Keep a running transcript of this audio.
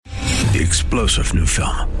The explosive new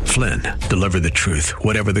film, Flynn, deliver the truth,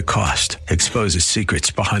 whatever the cost, exposes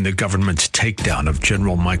secrets behind the government's takedown of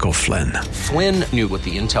General Michael Flynn. Flynn knew what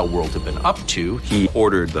the intel world had been up to. He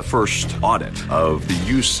ordered the first audit of the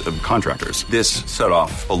use of contractors. This set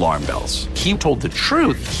off alarm bells. He told the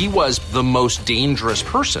truth. He was the most dangerous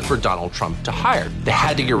person for Donald Trump to hire. They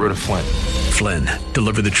had to get rid of Flynn. Flynn,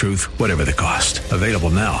 deliver the truth, whatever the cost. Available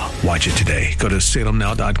now. Watch it today. Go to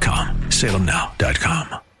salemnow.com.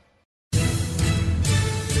 salemnow.com.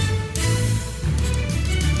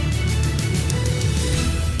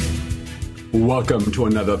 Welcome to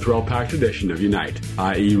another thrill-packed edition of Unite,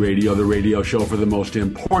 i.e. Radio, the radio show for the most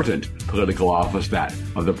important political office, that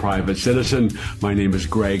of the private citizen. My name is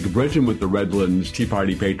Greg Britton with the Redlands Tea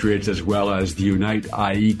Party Patriots, as well as the Unite,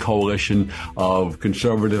 i.e. coalition of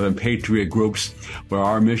conservative and patriot groups, where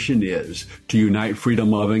our mission is to unite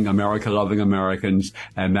freedom-loving, America-loving Americans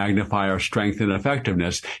and magnify our strength and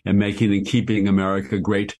effectiveness in making and keeping America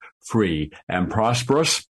great, free, and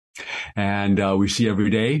prosperous. And we see every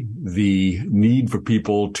day the need for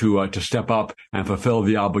people to step up and fulfill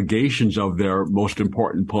the obligations of their most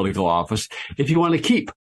important political office if you want to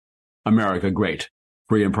keep America great,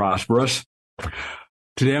 free, and prosperous.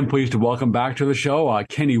 Today, I'm pleased to welcome back to the show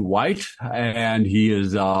Kenny White, and he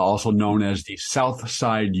is also known as the South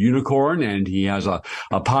Side Unicorn, and he has a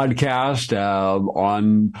podcast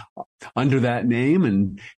under that name,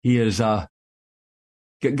 and he has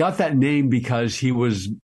got that name because he was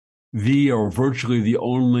virtually the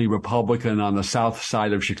only Republican on the south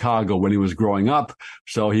side of Chicago when he was growing up.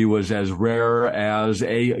 So he was as rare as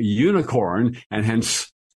a unicorn, and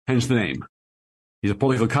hence the name. He's a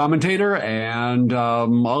political commentator and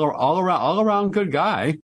all around good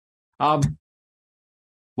guy.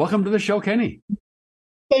 Welcome to the show, Kenny.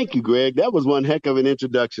 Thank you, Greg. That was one heck of an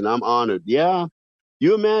introduction. I'm honored. Yeah.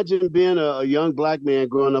 You imagine being a young black man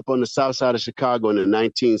growing up on the south side of Chicago in the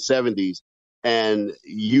 1970s. And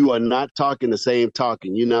you are not talking the same talk,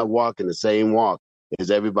 and you're not walking the same walk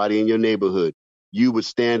as everybody in your neighborhood. You would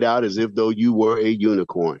stand out as if though you were a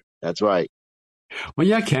unicorn. That's right. Well,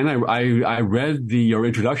 yeah, Ken, I read your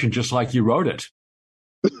introduction just like you wrote it.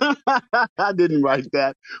 I didn't write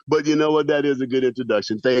that, but you know what? That is a good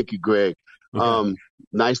introduction. Thank you, Greg. Okay.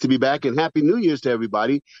 Nice to be back, and Happy New Year's to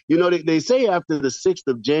everybody. You know, they say after the 6th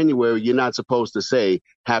of January, you're not supposed to say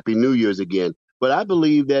Happy New Year's again. But I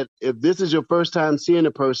believe that if this is your first time seeing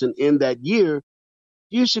a person in that year,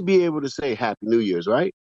 you should be able to say Happy New Year's,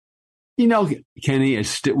 right? You know, Kenny,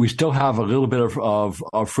 we still have a little bit of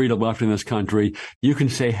freedom left in this country. You can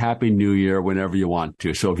say Happy New Year whenever you want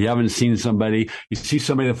to. So if you haven't seen somebody, you see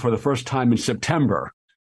somebody for the first time in September,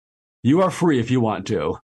 you are free if you want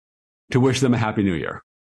to wish them a Happy New Year.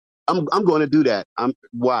 I'm going to do that.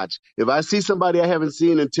 Watch. If I see somebody I haven't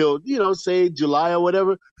seen until, say July or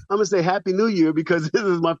whatever, I'm going to say Happy New Year because this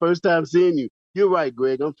is my first time seeing you. You're right,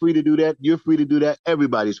 Greg. I'm free to do that. You're free to do that.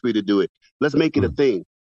 Everybody's free to do it. Let's make it a thing.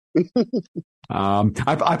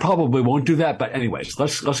 I probably won't do that, but anyways,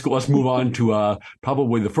 let's move on to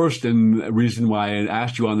probably the first reason why I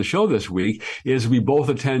asked you on the show this week is we both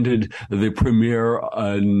attended the premiere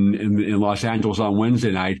in Los Angeles on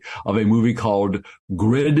Wednesday night of a movie called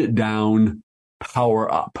Grid Down,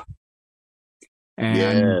 Power Up.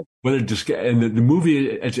 And the movie,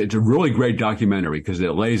 it's a really great documentary because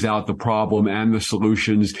it lays out the problem and the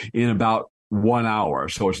solutions in about 1 hour.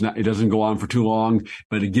 So it doesn't go on for too long,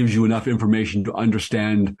 but it gives you enough information to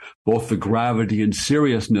understand both the gravity and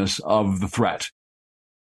seriousness of the threat,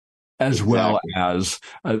 as well as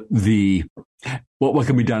what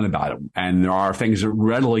can be done about it. And there are things that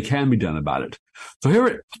readily can be done about it.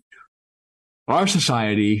 So our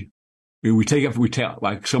society, we take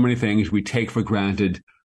like so many things we take for granted,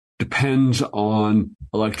 depends on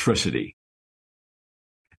electricity.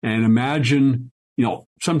 And imagine,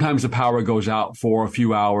 sometimes the power goes out for a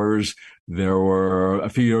few hours. There were a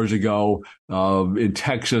few years ago in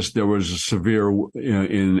Texas, there was a severe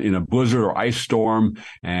in a blizzard or ice storm,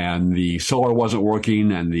 and the solar wasn't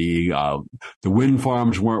working, and the wind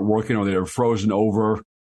farms weren't working, or they were frozen over.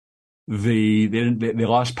 They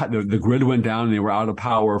lost the grid went down, and they were out of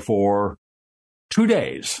power for 2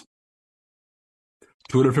 days.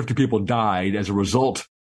 250 people died as a result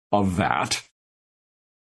of that.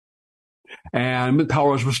 And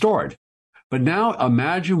power was restored. But now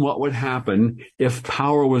imagine what would happen if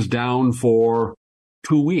power was down for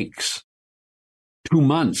 2 weeks, 2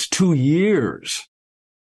 months, 2 years.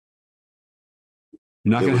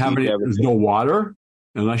 You're not going to have there's no water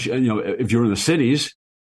unless, if you're in the cities,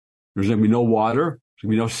 there's going to be no water, there's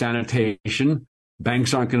going to be no sanitation,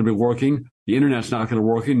 banks aren't going to be working, the internet's not going to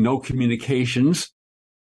be working, no communications.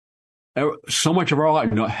 so much of our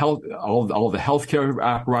life, health, all the healthcare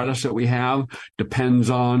apparatus that we have depends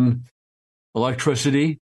on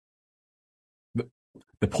electricity.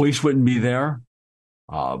 The police wouldn't be there.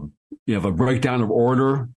 You have a breakdown of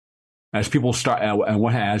order as people start,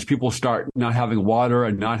 as people start not having water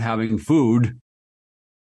and not having food.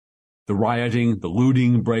 The rioting, the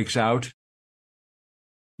looting breaks out.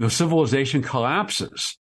 The civilization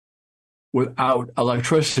collapses without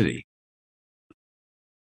electricity.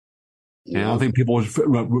 And I don't think people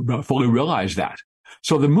fully realize that.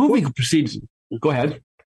 So the movie proceeds. Go ahead.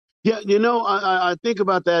 Yeah, I think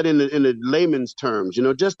about that in the layman's terms.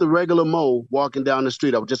 Just the regular Mo walking down the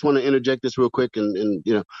street. I just want to interject this real quick, and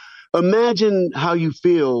imagine how you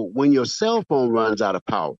feel when your cell phone runs out of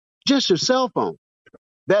power. Just your cell phone.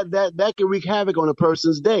 That can wreak havoc on a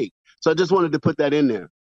person's day. So I just wanted to put that in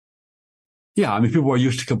there. Yeah, people are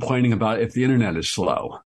used to complaining about if the internet is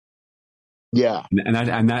slow. Yeah,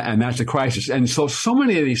 and that's a crisis. And so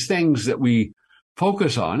many of these things that we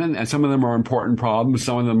focus on, and some of them are important problems,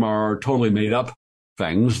 some of them are totally made up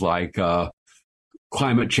things like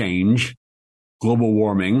climate change, global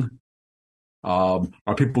warming. Are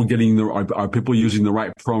people using the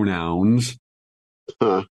right pronouns?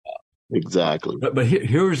 Exactly. But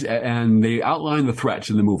and they outline the threats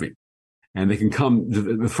in the movie. And they can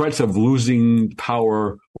the threats of losing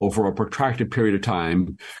power over a protracted period of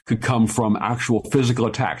time could come from actual physical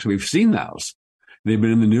attacks. We've seen those. They've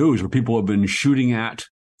been in the news where people have been shooting at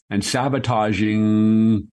and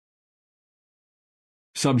sabotaging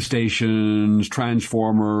substations,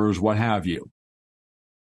 transformers, what have you.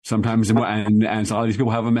 Sometimes, and a lot of these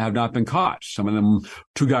people have not been caught. Some of them,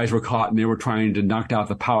 2 guys were caught and they were trying to knock out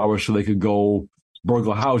the power so they could go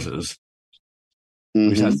burgle houses. Mm-hmm.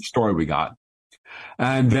 Which that's the story we got.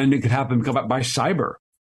 And then it could happen by cyber.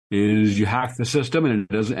 Is you hack the system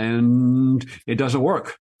and it doesn't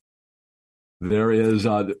work. There is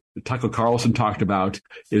Tucker Carlson talked about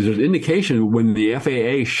is an indication when the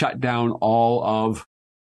FAA shut down all of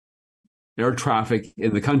air traffic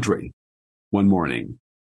in the country one morning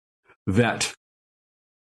that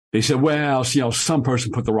they said, well, some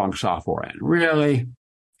person put the wrong software in. Really?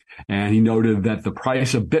 And he noted that the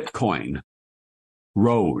price of Bitcoin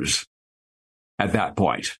rose at that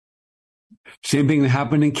point. Same thing that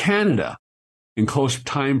happened in Canada in close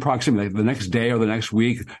time proximity, like the next day or the next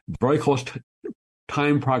week, very close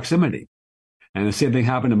time proximity. And the same thing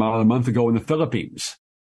happened about a month ago in the Philippines.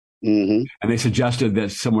 Mm-hmm. And they suggested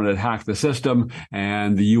that someone had hacked the system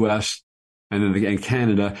and the U.S. and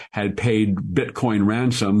Canada had paid Bitcoin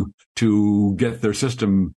ransom to get their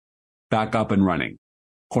system back up and running.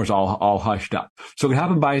 Of course, all hushed up. So it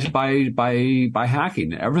happened by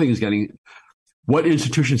hacking. Everything is getting. What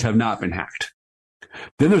institutions have not been hacked?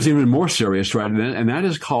 Then there's even more serious threat, and that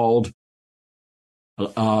is called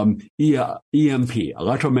EMP,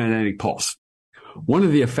 electromagnetic pulse. One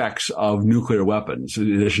of the effects of nuclear weapons,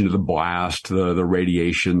 in addition to the blast, the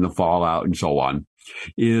radiation, the fallout, and so on,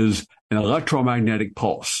 is an electromagnetic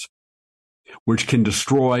pulse, which can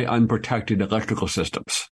destroy unprotected electrical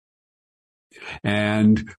systems.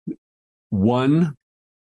 And one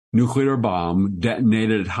nuclear bomb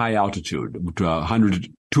detonated at high altitude,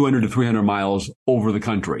 200 to 300 miles over the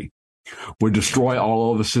country, would destroy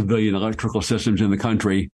all of the civilian electrical systems in the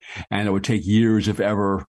country, and it would take years, if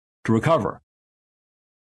ever, to recover.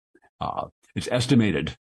 It's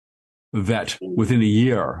estimated that within a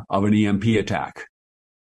year of an EMP attack,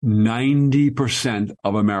 90%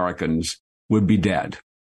 of Americans would be dead.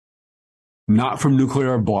 Not from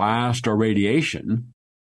nuclear blast or radiation.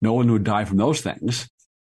 No one would die from those things,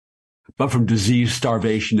 but from disease,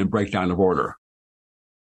 starvation, and breakdown of order.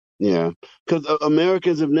 Yeah, because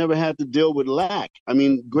Americans have never had to deal with lack. I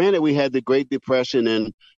mean, granted, we had the Great Depression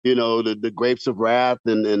and, the grapes of wrath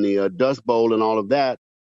and the Dust Bowl and all of that.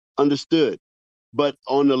 Understood. But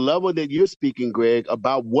on the level that you're speaking, Greg,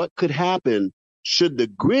 about what could happen should the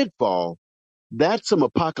grid fall, that's some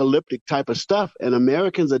apocalyptic type of stuff. And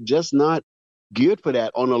Americans are just not geared for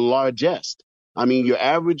that on a largest. I mean, your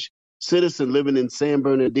average citizen living in San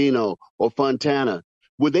Bernardino or Fontana,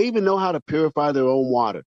 would they even know how to purify their own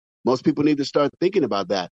water? Most people need to start thinking about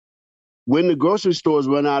that. When the grocery stores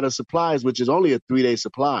run out of supplies, which is only a 3-day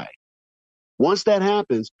supply, once that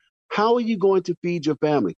happens, how are you going to feed your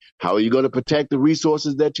family? How are you going to protect the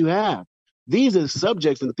resources that you have? These are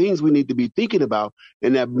subjects and things we need to be thinking about.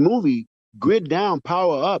 And that movie, Grid Down,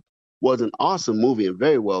 Power Up, was an awesome movie and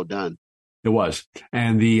very well done. It was.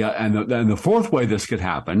 And the fourth way this could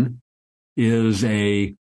happen is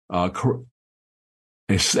a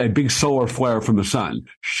big solar flare from the sun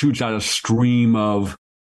shoots out a stream of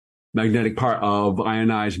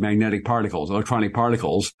ionized magnetic particles, electronic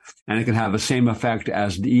particles, and it can have the same effect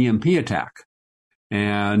as the EMP attack.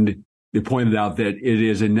 And they pointed out that it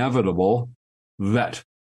is inevitable that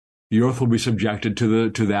the Earth will be subjected to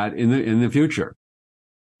that in the future.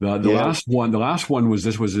 The last one was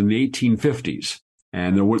in the 1850s,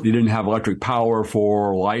 and they didn't have electric power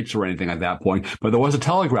for lights or anything at that point, but there was a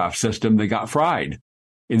telegraph system that got fried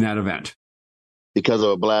in that event because of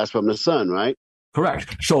a blast from the sun, right?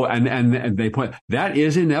 Correct. So, and they point that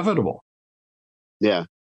is inevitable. Yeah.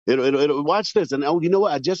 It'll watch this. And you know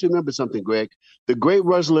what? I just remembered something, Greg. The great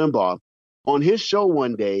Rush Limbaugh, on his show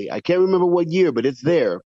one day, I can't remember what year, but it's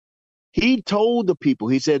there. He told the people,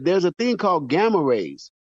 he said, there's a thing called gamma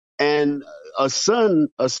rays. And a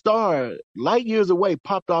star light years away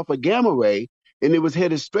popped off a gamma ray, and it was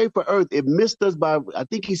headed straight for Earth. It missed us by, I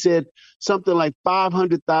think he said, something like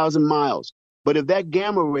 500,000 miles. But if that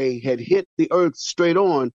gamma ray had hit the Earth straight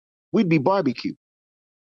on, we'd be barbecued.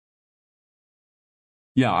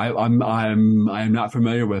 Yeah, I'm not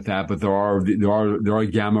familiar with that, but there are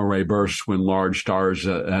gamma ray bursts when large stars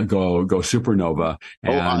go supernova.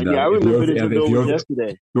 And, I remember it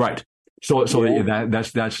yesterday. Right. So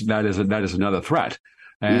that is another threat,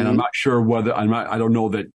 and mm-hmm. I'm not sure whether I don't know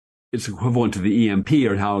that it's equivalent to the EMP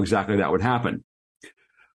or how exactly that would happen.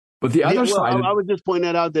 But the other side, I would just point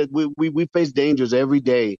that out that we face dangers every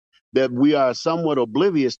day that we are somewhat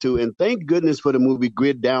oblivious to, and thank goodness for the movie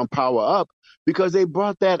Grid Down, Power Up, because they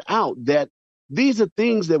brought that out, that these are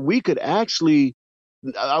things that we could actually,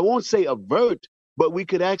 I won't say avert, but we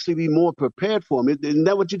could actually be more prepared for them. Isn't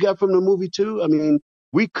that what you got from the movie too? I mean,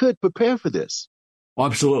 we could prepare for this.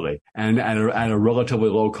 Absolutely. And at a relatively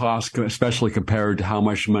low cost, especially compared to how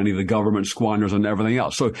much money the government squanders on everything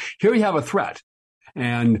else. So here you have a threat.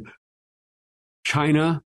 And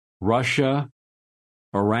China, Russia,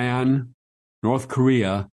 Iran, North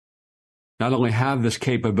Korea not only have this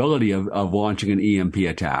capability of launching an EMP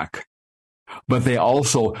attack, but they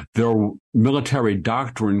also, their military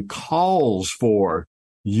doctrine calls for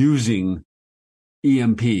using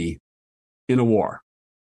EMP in a war.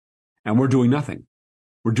 And we're doing nothing.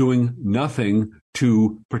 We're doing nothing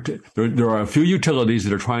to protect. There are a few utilities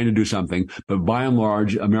that are trying to do something, but by and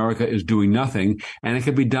large, America is doing nothing. And it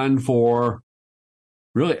can be done for,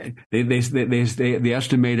 really, they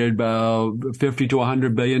estimated 50 to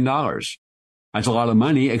 $100 billion. That's a lot of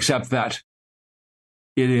money, except that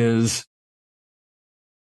it is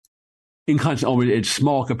it's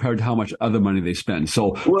small compared to how much other money they spend.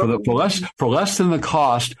 So for less than the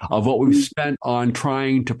cost of what we've spent on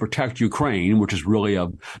trying to protect Ukraine, which is really a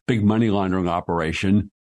big money laundering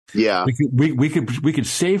operation, yeah, we could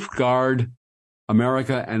safeguard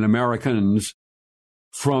America and Americans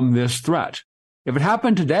from this threat. If it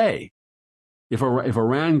happened today, if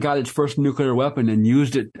Iran got its first nuclear weapon and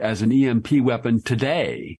used it as an EMP weapon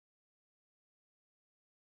today,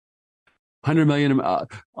 100 million,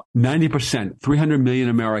 90%, 300 million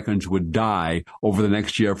Americans would die over the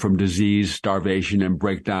next year from disease, starvation, and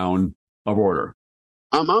breakdown of order.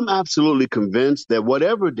 I'm absolutely convinced that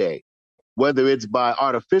whatever day, whether it's by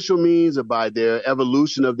artificial means or by their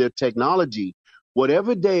evolution of their technology,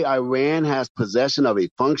 whatever day Iran has possession of a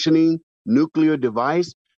functioning nuclear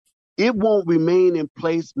device, it won't remain in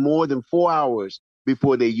place more than 4 hours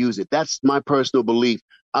before they use it. That's my personal belief.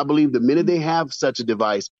 I believe the minute they have such a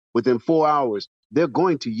device, within 4 hours, they're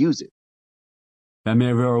going to use it. That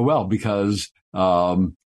may very well, because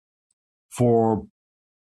for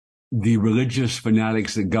the religious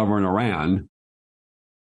fanatics that govern Iran,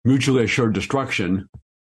 mutually assured destruction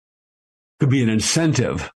could be an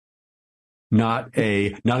incentive, not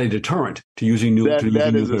a deterrent to using nuclear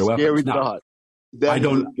weapons. Scary thought.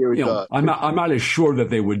 I'm not as sure that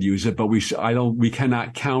they would use it, but we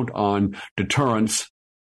cannot count on deterrence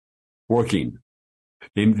working.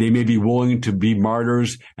 They may be willing to be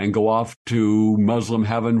martyrs and go off to Muslim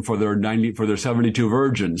heaven for their 72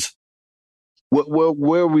 virgins.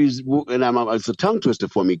 It's a tongue twister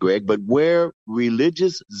for me, Greg, but where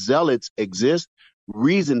religious zealots exist,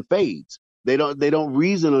 reason fades. They don't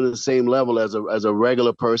reason on the same level as a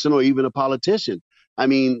regular person or even a politician. I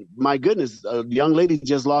mean, my goodness, a young lady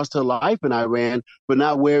just lost her life in Iran for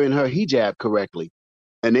not wearing her hijab correctly,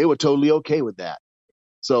 and they were totally okay with that.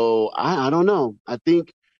 So I don't know. I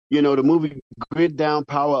think, the movie Grid Down,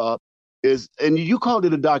 Power Up is, and you called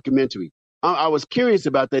it a documentary. I was curious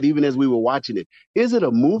about that even as we were watching it. Is it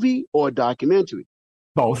a movie or a documentary?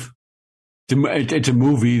 Both. It's a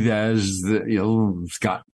movie that is, it's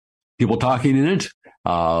got people talking in it.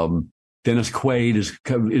 Dennis Quaid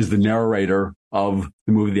is the narrator of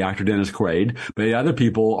the movie, the actor Dennis Quaid, but the other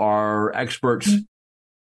people are experts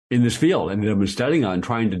in this field and that I've been studying on,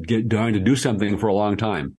 trying to do something for a long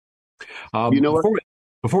time. You know what?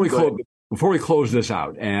 Before we close this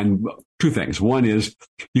out, and two things. One is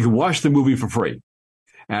you can watch the movie for free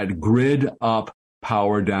at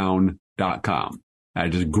griduppowerdown.com.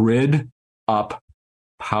 Just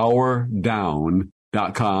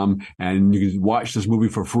griduppowerdown.com, and you can watch this movie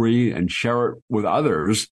for free and share it with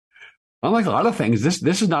others. Unlike a lot of things,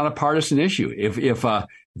 this is not a partisan issue. If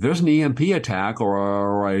there's an EMP attack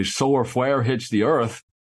or a solar flare hits the Earth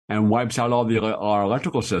and wipes out our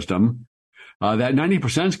electrical system, that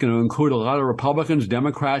 90% is going to include a lot of Republicans,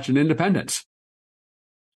 Democrats, and independents.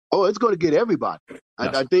 Oh, it's going to get everybody.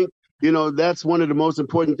 Yes. I think, that's one of the most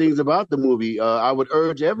important things about the movie. I would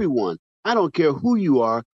urge everyone, I don't care who you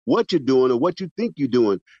are, what you're doing, or what you think you're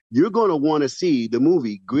doing, you're going to want to see the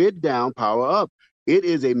movie Grid Down, Power Up. It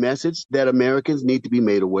is a message that Americans need to be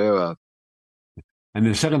made aware of. And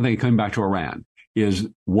the second thing, coming back to Iran, is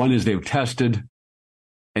they've tested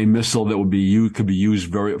a missile that could be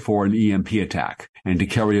used for an EMP attack and to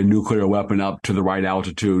carry a nuclear weapon up to the right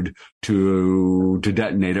altitude to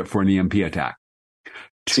detonate it for an EMP attack.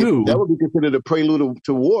 Two, that would be considered a prelude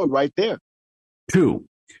to war right there. Two,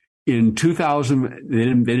 in 2000,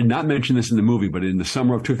 they did not mention this in the movie, but in the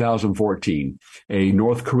summer of 2014, a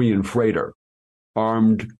North Korean freighter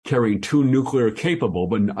carrying two nuclear-capable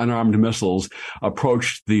but unarmed missiles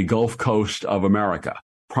approached the Gulf Coast of America,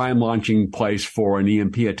 prime launching place for an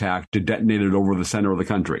EMP attack to detonate it over the center of the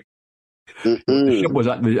country.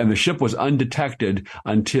 The ship was undetected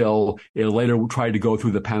until it later tried to go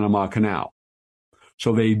through the Panama Canal.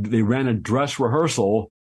 So they ran a dress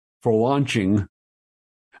rehearsal for launching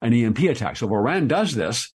an EMP attack. So if Iran does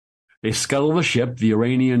this, they scuttle the ship. The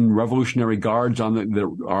Iranian Revolutionary Guards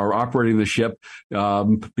that are operating the ship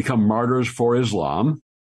become martyrs for Islam.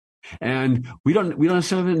 And we don't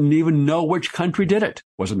necessarily even know which country did it.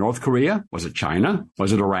 Was it North Korea? Was it China?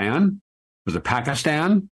 Was it Iran? Was it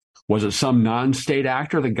Pakistan? Was it some non-state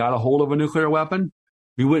actor that got a hold of a nuclear weapon?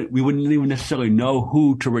 We wouldn't even necessarily know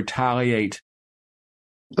who to retaliate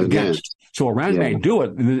against. So Iran may do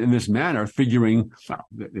it in this manner, figuring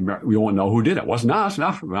we won't know who did it. It wasn't us. No,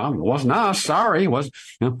 it wasn't us. Sorry,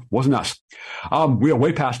 wasn't us. We are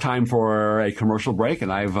way past time for a commercial break,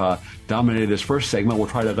 and I've dominated this first segment. We'll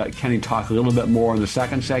try to let Kenny talk a little bit more in the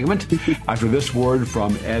second segment. After this word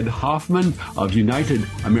from Ed Hoffman of United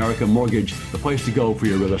American Mortgage, the place to go for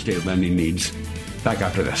your real estate lending needs. Back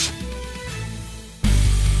after this.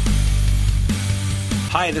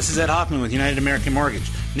 Hi, this is Ed Hoffman with United American Mortgage.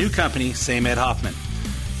 New company, same Ed Hoffman.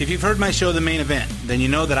 If you've heard my show, The Main Event, then you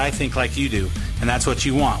know that I think like you do, and that's what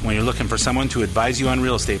you want when you're looking for someone to advise you on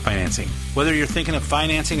real estate financing. Whether you're thinking of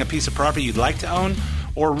financing a piece of property you'd like to own,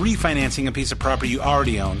 or refinancing a piece of property you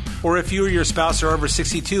already own, or if you or your spouse are over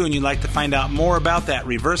 62 and you'd like to find out more about that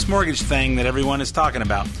reverse mortgage thing that everyone is talking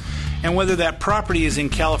about, and whether that property is in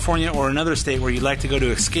California or another state where you'd like to go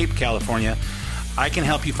to escape California, I can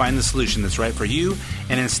help you find the solution that's right for you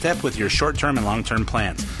and in step with your short-term and long-term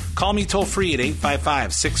plans. Call me toll-free at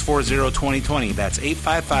 855-640-2020. That's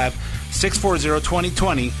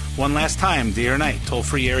 855-640-2020. One last time, day or night.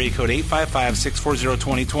 Toll-free area code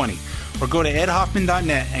 855-640-2020. Or go to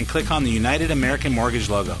edhoffman.net and click on the United American Mortgage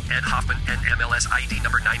logo. Ed Hoffman, NMLS ID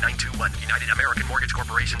number 9921. United American Mortgage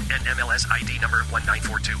Corporation, NMLS ID number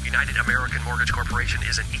 1942. United American Mortgage Corporation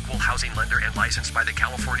is an equal housing lender and licensed by the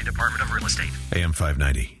California Department of Real Estate. AM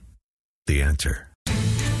 590, The Answer.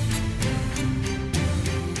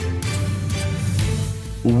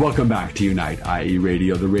 Welcome back to Unite, IE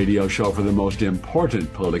Radio, the radio show for the most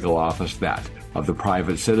important political office, that of the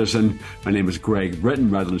private citizen. My name is Greg Britton,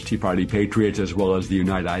 Redlands Tea Party Patriots, as well as the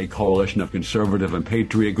Unite IE coalition of conservative and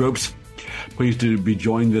patriot groups. Pleased to be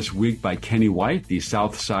joined this week by Kenny White, the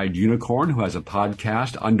Southside Unicorn, who has a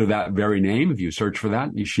podcast under that very name. If you search for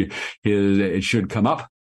that, it should come up.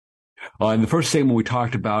 In the first segment, we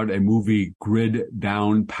talked about a movie, Grid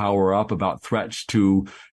Down, Power Up, about threats to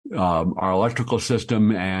our electrical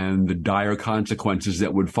system and the dire consequences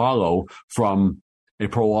that would follow from a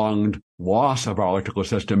prolonged loss of our electrical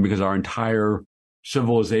system, because our entire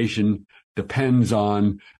civilization depends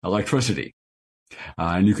on electricity.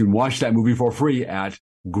 And you can watch that movie for free at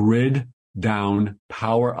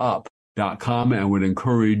griddownpowerup.com, and would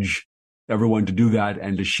encourage everyone to do that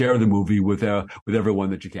and to share the movie with everyone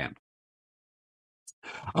that you can.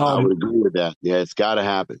 I would agree with that. Yeah, it's got to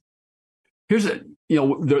happen. There's a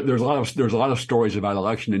lot of stories about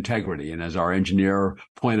election integrity, and as our engineer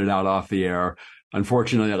pointed out off the air,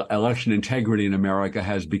 unfortunately, election integrity in America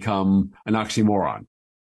has become an oxymoron.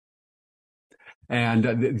 And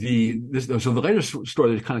so the latest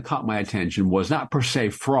story that kind of caught my attention was not per se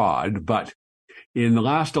fraud, but In the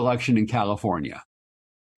last election in California,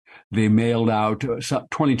 they mailed out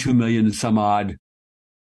 22 million some odd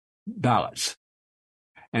ballots.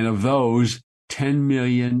 And of those,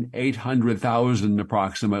 10,800,000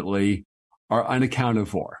 approximately are unaccounted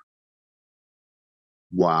for.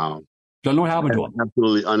 Wow. Don't know what happened to them.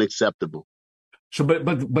 Absolutely unacceptable. So,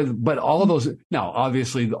 but all of those, now,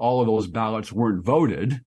 obviously all of those ballots weren't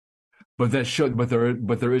voted, but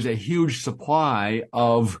there is a huge supply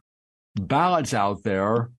of ballots out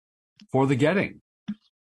there for the getting.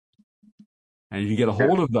 And you get a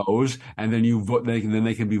hold of those, and then you vote. Then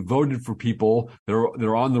they can be voted for people that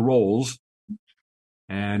are on the rolls.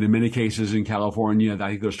 And in many cases in California, I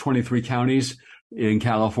think there's 23 counties in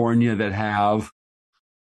California that have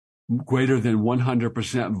greater than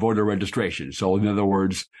 100% voter registration. So in other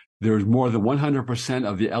words, there's more than 100%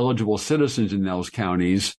 of the eligible citizens in those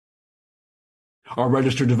counties are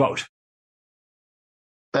registered to vote.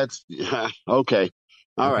 That's okay.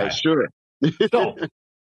 All right, sure. So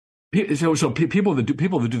people that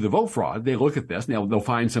do the vote fraud, they look at this and they'll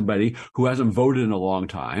find somebody who hasn't voted in a long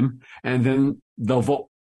time, and then they'll vote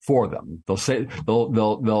for them. They'll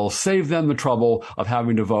save them the trouble of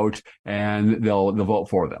having to vote, and they'll vote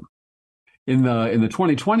for them. In the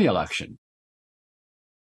 2020 election,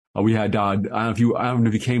 we had I don't know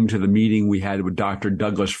if you came to the meeting we had with Dr.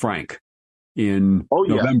 Douglas Frank in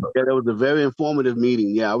November. Yeah, that was a very informative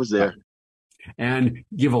meeting. Yeah, I was there. And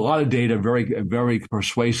give a lot of data, very, very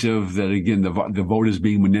persuasive that, again, the vote is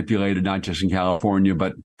being manipulated, not just in California,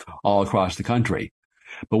 but all across the country.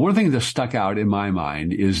 But one thing that stuck out in my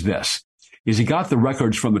mind is he got the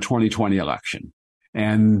records from the 2020 election,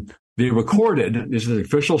 and they recorded, this is the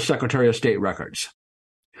official Secretary of State records,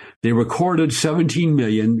 they recorded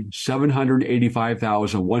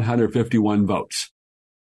 17,785,151 votes.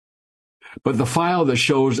 But the file that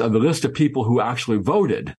shows the list of people who actually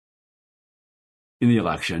voted in the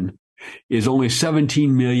election is only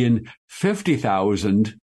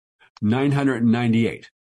 17,050,998.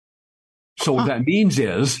 So what that means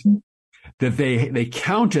is that they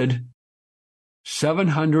counted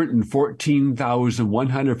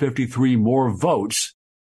 714,153 more votes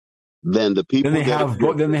than the people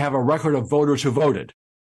than they have a record of voters who voted.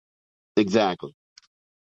 Exactly.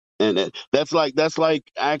 And that's like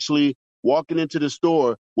actually walking into the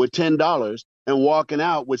store with $10 and walking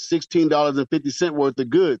out with $16.50 worth of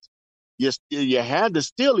goods. You had to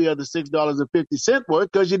steal the other $6.50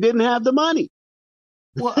 worth because you didn't have the money.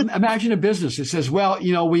 Well, imagine a business that says, "Well,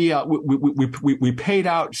 we paid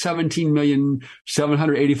out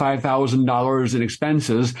 $17,785,000 in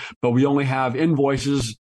expenses, but we only have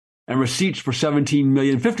invoices and receipts for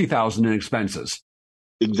 $17,050,000 in expenses."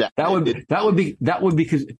 Exactly. That would be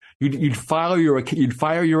because you'd fire your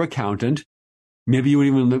accountant. Maybe you would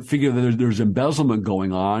even figure that there's embezzlement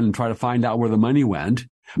going on and try to find out where the money went.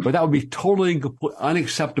 But that would be totally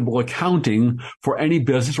unacceptable accounting for any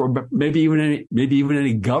business, or maybe even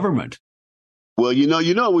any government. Well, you know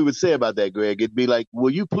what we would say about that, Greg. It'd be like,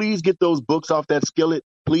 "Will you please get those books off that skillet,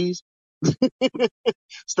 please?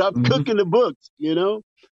 Stop cooking the books." And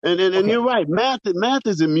okay. You're right. Math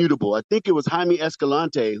is immutable. I think it was Jaime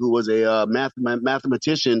Escalante, who was a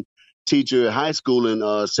mathematician teacher at high school in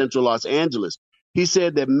central Los Angeles. He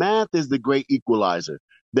said that math is the great equalizer.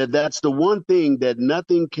 That's the one thing that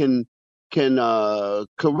nothing can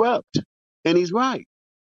corrupt. And he's right.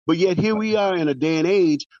 But yet here we are in a day and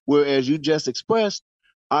age where, as you just expressed,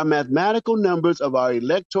 our mathematical numbers of our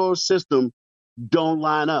electoral system don't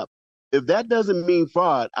line up. If that doesn't mean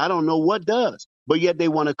fraud, I don't know what does. But yet they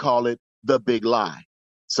want to call it the big lie.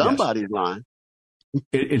 Somebody's lying.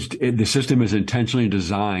 The system is intentionally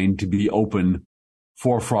designed to be open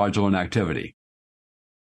for fraudulent activity.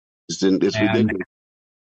 It's ridiculous.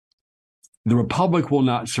 The republic will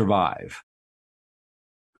not survive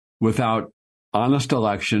without honest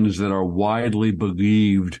elections that are widely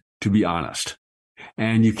believed to be honest.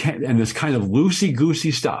 And this kind of loosey-goosey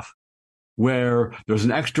stuff where there's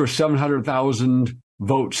an extra 700,000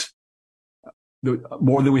 votes,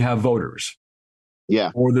 more than we have voters. Yeah.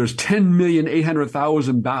 Or there's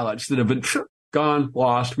 10,800,000 ballots that have been gone,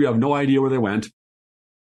 lost. We have no idea where they went.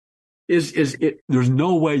 There's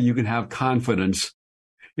no way you can have confidence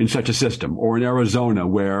in such a system. Or in Arizona,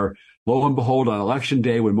 where lo and behold, on election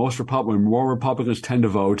day, when more Republicans tend to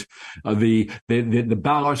vote, the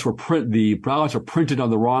ballots are printed on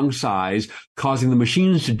the wrong size, causing the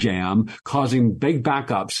machines to jam, causing big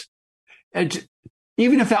backups. And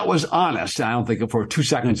even if that was honest, I don't think for 2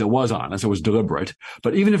 seconds it was honest, it was deliberate.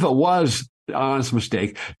 But even if it was an honest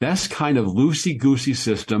mistake, this kind of loosey-goosey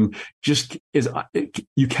system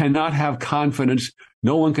you cannot have confidence.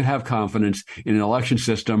 No one can have confidence in an election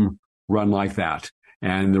system run like that.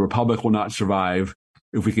 And the republic will not survive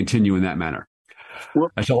if we continue in that manner.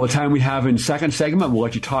 Well, that's all the time we have in second segment. We'll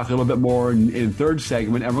let you talk a little bit more in third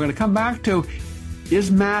segment. And we're going to come back to,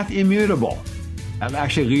 is math immutable? That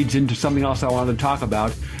actually leads into something else I wanted to talk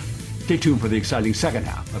about. Stay tuned for the exciting second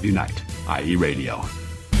half of Unite, IE Radio.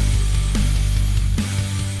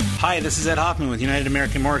 Hi, this is Ed Hoffman with United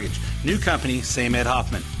American Mortgage. New company, same Ed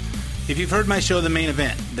Hoffman. If you've heard my show, The Main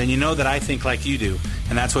Event, then you know that I think like you do,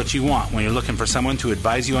 and that's what you want when you're looking for someone to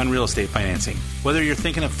advise you on real estate financing. Whether you're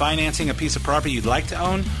thinking of financing a piece of property you'd like to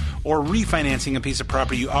own, or refinancing a piece of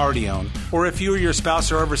property you already own, or if you or your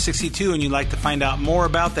spouse are over 62 and you'd like to find out more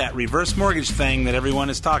about that reverse mortgage thing that everyone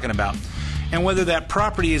is talking about, and whether that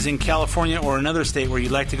property is in California or another state where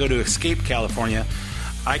you'd like to go to escape California,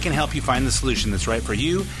 I can help you find the solution that's right for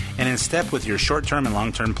you and in step with your short-term and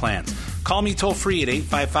long-term plans. Call me toll-free at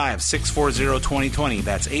 855-640-2020.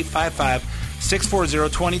 That's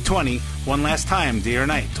 855-640-2020. One last time, day or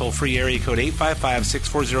night, toll-free area code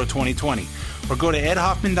 855-640-2020. Or go to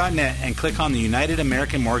edhoffman.net and click on the United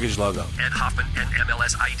American Mortgage logo. Ed Hoffman,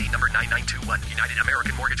 NMLS ID number 9921. United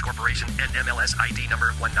American Mortgage Corporation, NMLS ID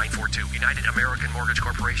number 1942. United American Mortgage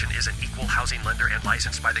Corporation is an equal housing lender and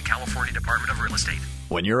licensed by the California Department of Real Estate.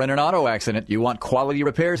 When you're in an auto accident, you want quality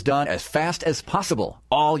repairs done as fast as possible.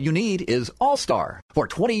 All you need is All-Star. For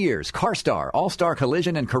 20 years, CarStar, All-Star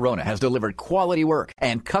Collision, and Corona has delivered quality work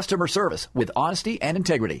and customer service with honesty and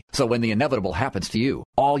integrity. So when the inevitable happens to you,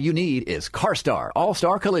 all you need is CarStar,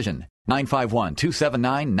 All-Star Collision.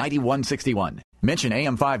 951-279-9161. Mention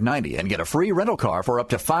AM 590 and get a free rental car for up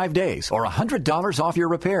to 5 days or $100 off your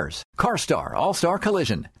repairs. CarStar All-Star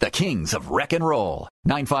Collision, the kings of wreck and roll.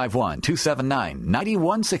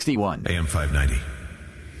 951-279-9161. AM 590,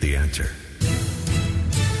 the answer.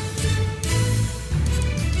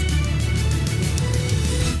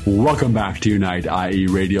 Welcome back to Unite, IE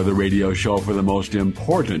Radio, the radio show for the most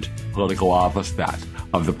important political office, that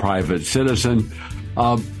of the private citizen.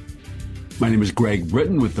 My name is Greg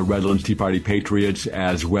Britton with the Redlands Tea Party Patriots,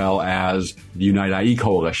 as well as the Unite IE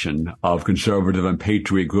coalition of conservative and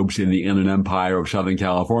patriot groups in the Inland Empire of Southern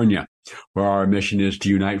California, where our mission is to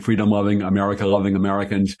unite freedom-loving, America-loving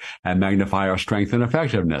Americans and magnify our strength and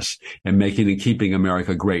effectiveness in making and keeping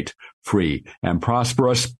America great, free, and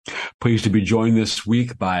prosperous. Pleased to be joined this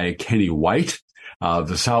week by Kenny White,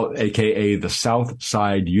 the South, aka the South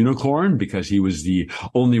Side Unicorn, because he was the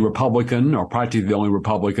only Republican, or practically the only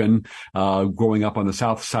Republican, growing up on the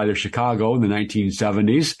South Side of Chicago in the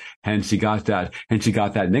 1970s. Hence he got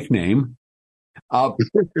that nickname.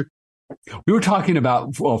 We were talking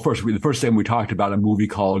about, the first thing we talked about a movie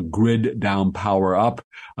called Grid Down, Power Up,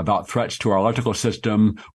 about threats to our electrical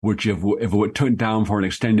system, which if it were turned down for an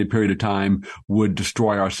extended period of time, would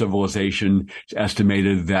destroy our civilization. It's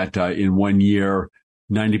estimated that in 1 year,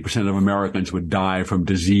 90% of Americans would die from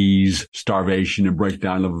disease, starvation, and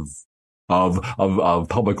breakdown of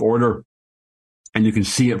public order. And you can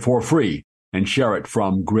see it for free and share it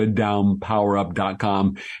from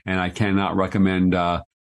griddownpowerup.com. And I cannot recommend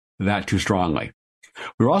that too strongly.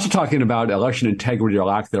 We were also talking about election integrity or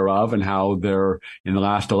lack thereof, and how there, in the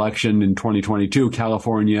last election in 2022,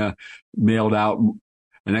 California mailed out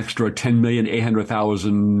an extra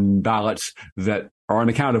 10,800,000 ballots that are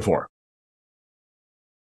unaccounted for.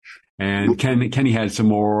 And Kenny had some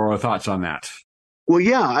more thoughts on that. Well,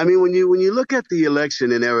 yeah. I mean, when you look at the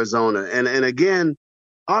election in Arizona, and again,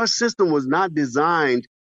 our system was not designed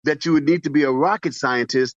that you would need to be a rocket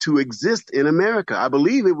scientist to exist in America. I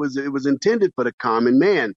believe it was intended for the common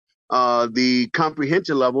man, the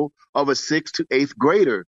comprehension level of a 6th to 8th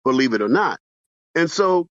grader, believe it or not. And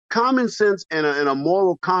so common sense and a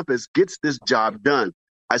moral compass gets this job done.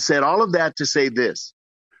 I said all of that to say this.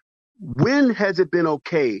 When has it been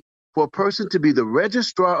okay for a person to be the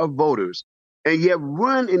registrar of voters and yet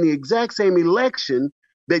run in the exact same election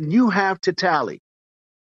that you have to tally?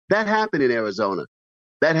 That happened in Arizona.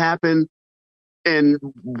 That happened, and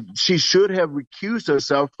she should have recused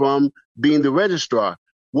herself from being the registrar.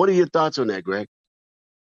 What are your thoughts on that, Greg?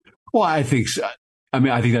 Well, I think so. I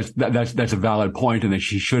mean, I think that's a valid point, and that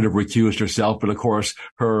she should have recused herself. But of course,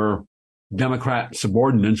 her Democrat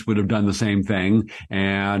subordinates would have done the same thing.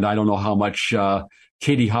 And I don't know how much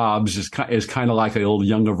Katie Hobbs is kind of like a little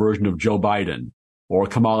younger version of Joe Biden or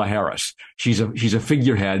Kamala Harris. She's a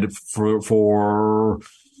figurehead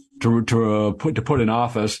to put in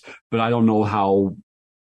office, but I don't know how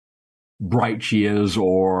bright she is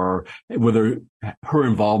or whether her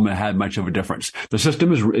involvement had much of a difference. The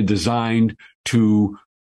system is designed to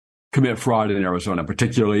commit fraud in Arizona,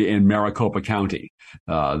 particularly in Maricopa County.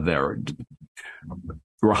 There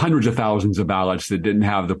were hundreds of thousands of ballots that didn't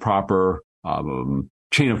have the proper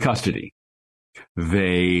chain of custody.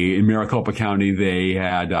 In Maricopa County, they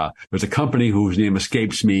had, there's a company whose name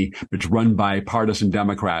escapes me. It's run by partisan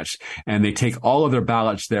Democrats, and they take all of their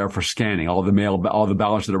ballots there for scanning. All the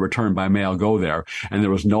ballots that are returned by mail go there, and there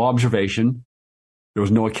was no observation. There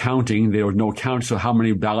was no accounting. There was no accounts of how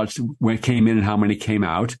many ballots came in and how many came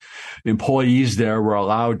out. Employees there were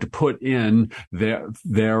allowed to put in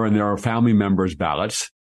their and their family members' ballots,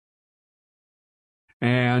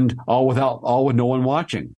 and all with no one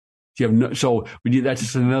watching. That's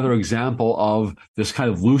just another example of this kind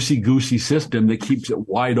of loosey-goosey system that keeps it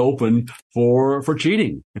wide open for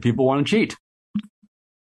cheating if people want to cheat.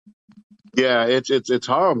 Yeah, it's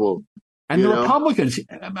horrible. And the Republicans,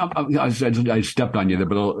 I stepped on you there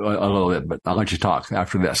a little bit, but I'll let you talk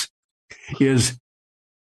after this, is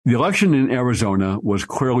the election in Arizona was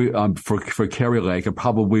clearly, for Kari Lake and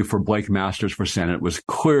probably for Blake Masters for Senate, was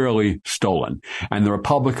clearly stolen. And the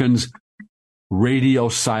Republicans radio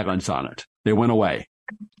silence on it. They went away.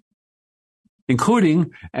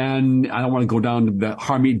 Including, and I don't want to go down to the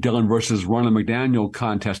Harmeet Dillon versus Ronna McDaniel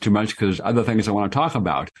contest too much because there's other things I want to talk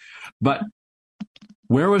about. But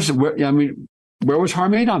where was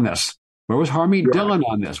Harmeet on this? Where was Harmeet Dillon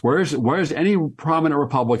on this? Where's any prominent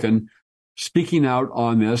Republican speaking out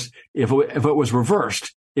on this if it was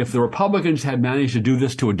reversed? If the Republicans had managed to do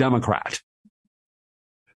this to a Democrat,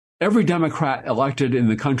 every Democrat elected in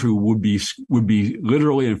the country would be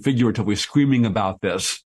literally and figuratively screaming about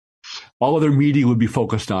this. All of their media would be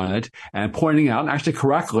focused on it and pointing out, and actually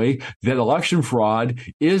correctly, that election fraud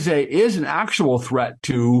is an actual threat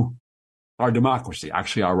to our democracy,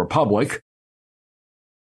 actually our republic,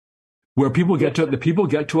 where people get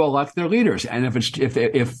to elect their leaders. And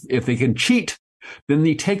if they can cheat, then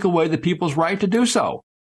they take away the people's right to do so.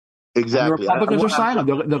 Exactly. And the Republicans are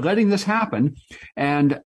silent. They're letting this happen.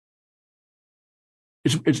 And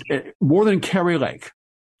it's more than Kari Lake.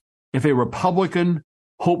 If a Republican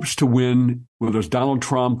hopes to win, whether it's Donald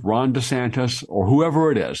Trump, Ron DeSantis, or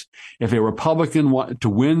whoever it is, if a Republican wants to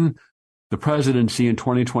win the presidency in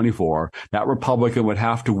 2024, that Republican would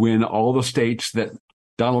have to win all the states that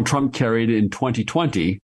Donald Trump carried in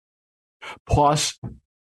 2020, plus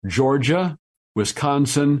Georgia,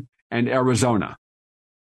 Wisconsin, and Arizona.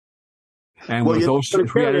 And with those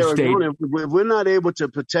three other states, if we're not able to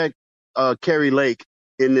protect Kari Lake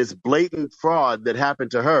in this blatant fraud that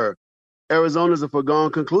happened to her, Arizona's a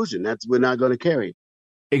foregone conclusion. We're not going to carry.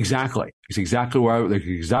 Exactly. It's exactly where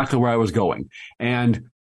I was going. And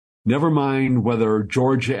never mind whether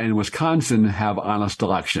Georgia and Wisconsin have honest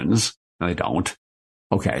elections. No, they don't.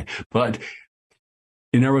 Okay. But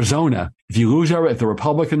in Arizona, if the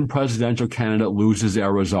Republican presidential candidate loses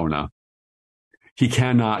Arizona, he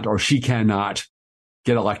cannot or she cannot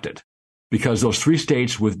get elected because those three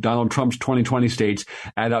states with Donald Trump's 2020 states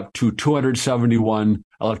add up to 271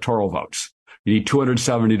 electoral votes. You need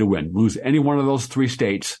 270 to win. Lose any one of those three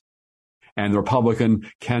states, and the Republican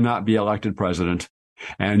cannot be elected president.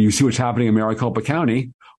 And you see what's happening in Maricopa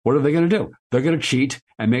County. What are they going to do? They're going to cheat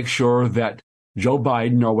and make sure that Joe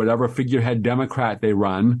Biden or whatever figurehead Democrat they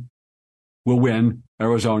run will win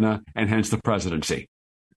Arizona and hence the presidency.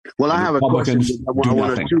 Well, I have a question. I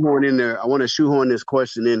want to shoehorn in there. I want to shoehorn this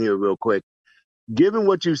question in here real quick. Given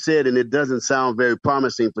what you said, and it doesn't sound very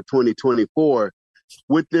promising for 2024,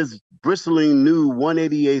 with this bristling new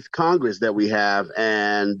 188th Congress that we have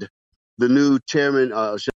and the new chairman,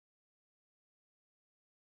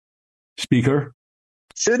 Speaker,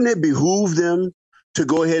 shouldn't it behoove them to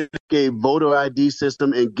go ahead and make a voter ID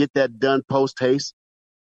system and get that done post haste?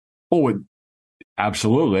 Oh,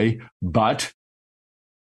 absolutely. But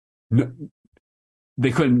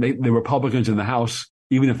they couldn't. The Republicans in the House,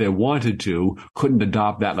 even if they wanted to, couldn't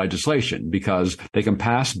adopt that legislation because they can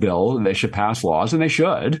pass bills, they should pass laws, and they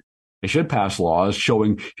should. They should pass laws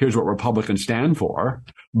showing here's what Republicans stand for,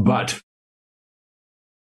 but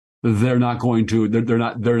they're not going to. They're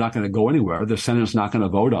not going to go anywhere. The Senate's not going to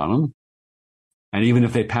vote on them. And even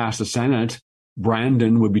if they pass the Senate,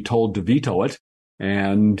 Brandon would be told to veto it,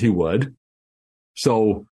 and he would.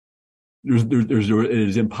 So it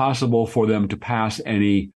is impossible for them to pass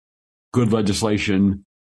any good legislation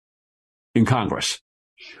in Congress.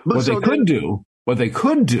 What they could do, but they're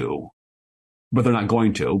not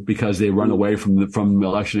going to because they run away from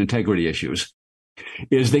election integrity issues,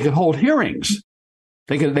 is they could hold hearings.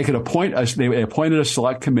 They could appoint us. They appointed a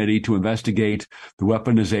select committee to investigate the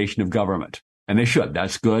weaponization of government. And they should.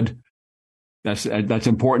 That's good. That's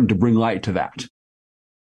important to bring light to that.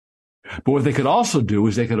 But what they could also do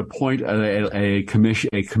is they could appoint a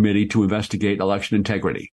committee to investigate election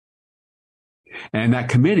integrity. And that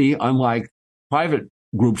committee, unlike private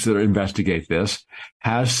groups that investigate this,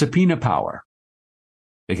 has subpoena power.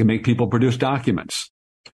 They can make people produce documents.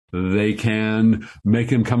 They can make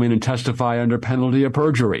them come in and testify under penalty of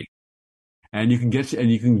perjury. And you can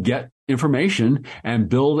get information and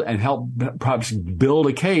help perhaps build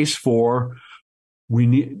a case for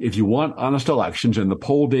if you want honest elections, and the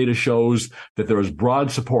poll data shows that there is broad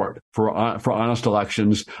support for honest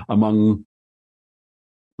elections among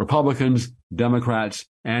Republicans, Democrats,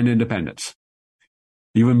 and independents.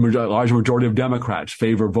 Even a large majority of Democrats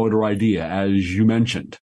favor voter ID, as you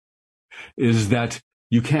mentioned. Is that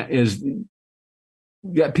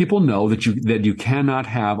people know that you cannot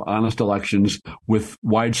have honest elections with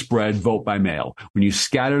widespread vote by mail. When you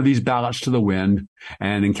scatter these ballots to the wind,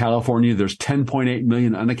 and in California there's 10.8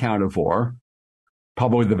 million unaccounted for,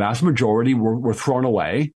 probably the vast majority were thrown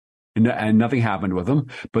away and nothing happened with them.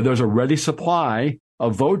 But there's a ready supply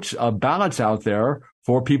of ballots out there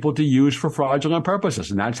for people to use for fraudulent purposes.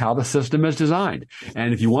 And that's how the system is designed.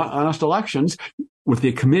 And if you want honest elections, with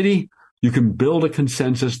the committee, you can build a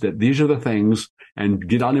consensus that these are the things and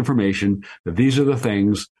get out information that these are the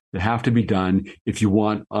things that have to be done if you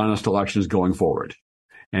want honest elections going forward.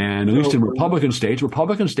 And at least in Republican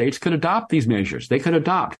states could adopt these measures. They could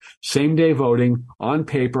adopt same-day voting, on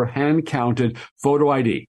paper, hand-counted, photo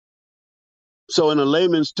ID. So in a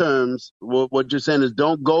layman's terms, what you're saying is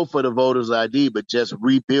don't go for the voter's ID, but just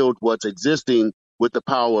rebuild what's existing with the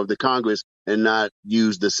power of the Congress and not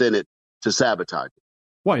use the Senate to sabotage it.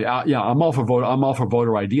 Well, yeah, I'm all for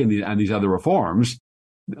voter ID and these other reforms.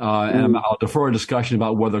 And I'll defer a discussion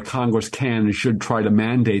about whether Congress can and should try to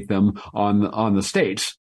mandate them on the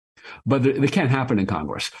states. But they can't happen in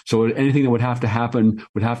Congress. So anything that would have to happen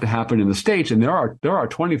in the states. And there are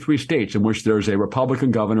 23 states in which there's a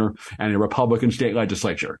Republican governor and a Republican state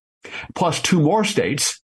legislature, plus 2 more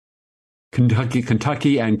states,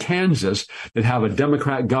 Kentucky and Kansas, that have a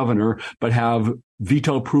Democrat governor but have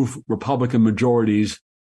veto-proof Republican majorities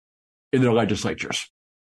in their legislatures.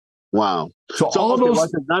 Wow. So all of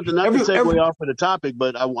those, not to segue off of the topic,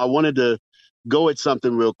 but I wanted to go at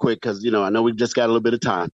something real quick because, I know we've just got a little bit of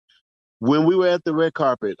time. When we were at the red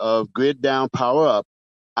carpet of Grid Down, Power Up,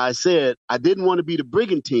 I said I didn't want to be the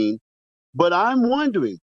brigantine, but I'm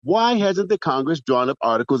wondering, why hasn't the Congress drawn up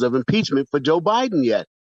articles of impeachment for Joe Biden yet?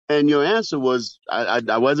 And your answer was,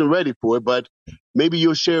 I wasn't ready for it, but maybe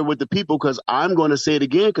you'll share it with the people because I'm going to say it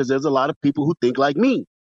again because there's a lot of people who think like me.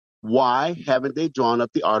 Why haven't they drawn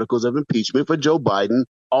up the articles of impeachment for Joe Biden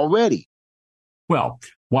already? Well,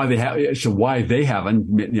 why they haven't,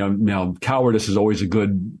 now cowardice is always a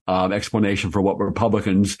good explanation for what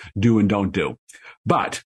Republicans do and don't do.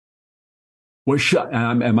 But what should,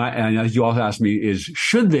 and you also asked me, is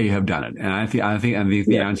should they have done it? And I think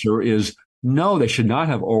the answer is no, they should not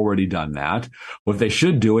have already done that. What they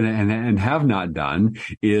should do and have not done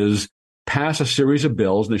is pass a series of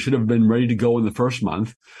bills, and they should have been ready to go in the first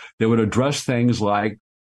month. They would address things like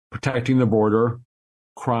protecting the border,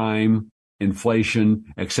 crime, inflation,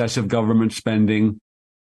 excessive government spending,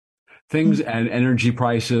 things, and energy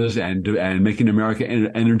prices, and making America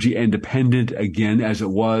energy independent again, as it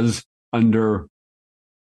was under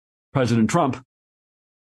President Trump.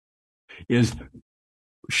 Is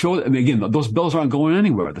show, again, those bills aren't going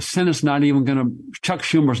anywhere. The Senate's not even Chuck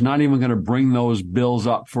Schumer's not even going to bring those bills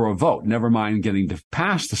up for a vote. Never mind getting to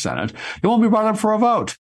pass the Senate. It won't be brought up for a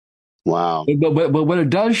vote. Wow. But what it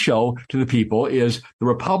does show to the people is the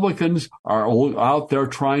Republicans are out there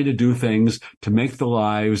trying to do things to make the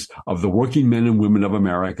lives of the working men and women of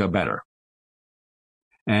America better.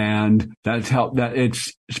 And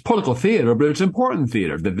it's political theater, but it's important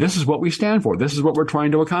theater, that this is what we stand for. This is what we're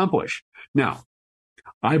trying to accomplish. Now,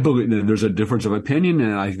 I believe that there's a difference of opinion,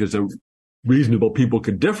 and I think there's a reasonable people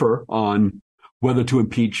could differ on whether to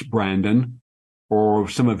impeach Brandon or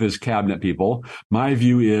some of his cabinet people. My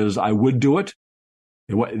view is I would do it.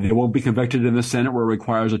 They won't be convicted in the Senate where it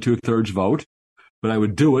requires a 2/3 vote, but I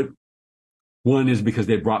would do it. One is because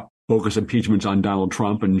they brought bogus impeachments on Donald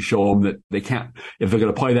Trump and show them that they can't. If they're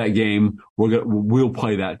going to play that game, we'll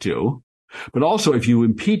play that too. But also, if you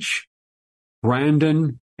impeach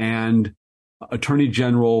Brandon and Attorney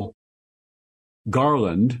General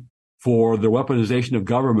Garland for the weaponization of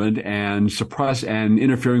government and suppress and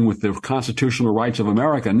interfering with the constitutional rights of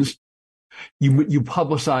Americans, you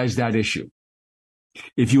publicize that issue.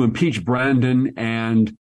 If you impeach Brandon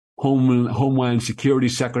and Homeland Security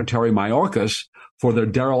Secretary Mayorkas for their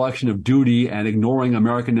dereliction of duty and ignoring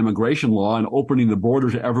American immigration law and opening the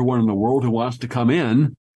border to everyone in the world who wants to come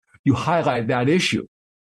in, you highlight that issue.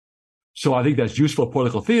 So I think that's useful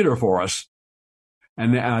political theater for us.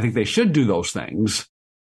 And I think they should do those things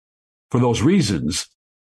for those reasons.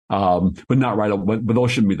 but not right. But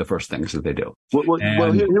those shouldn't be the first things that they do.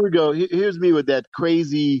 Well, here we go. Here's me with that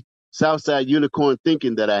crazy Southside unicorn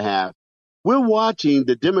thinking that I have. We're watching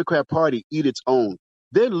the Democrat Party eat its own.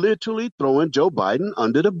 They're literally throwing Joe Biden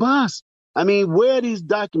under the bus. I mean, where are these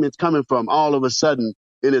documents coming from all of a sudden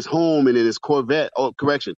in his home and in his Corvette? Oh,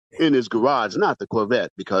 correction, in his garage, not the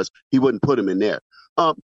Corvette, because he wouldn't put them in there.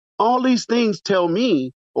 All these things tell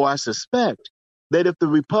me, or I suspect, that if the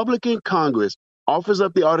Republican Congress offers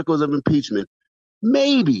up the articles of impeachment,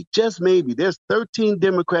 maybe, just maybe, there's 13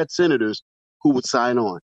 Democrat senators who would sign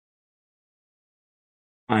on.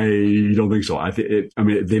 I don't think so. I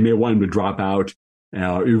mean, they may want him to drop out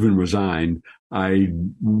or even resign. I'd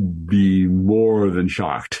be more than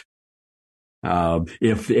shocked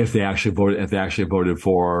if they actually voted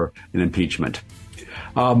for an impeachment.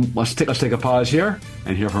 Let's take a pause here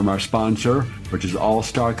and hear from our sponsor, which is All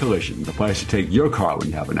Star Collision, the place to take your car when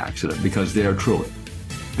you have an accident, because they are truly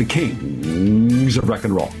the kings of wreck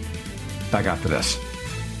and roll. Back after this.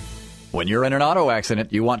 When you're in an auto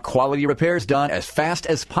accident, you want quality repairs done as fast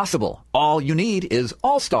as possible. All you need is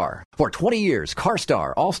All-Star. For 20 years,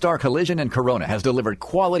 CarStar, All-Star Collision, and Corona has delivered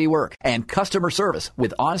quality work and customer service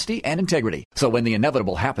with honesty and integrity. So when the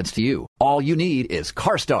inevitable happens to you, all you need is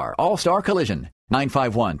CarStar, All-Star Collision.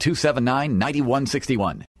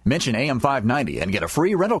 951-279-9161. Mention AM 590 and get a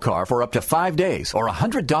free rental car for up to 5 days or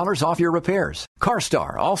 $100 off your repairs.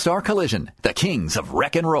 CarStar All-Star Collision, the kings of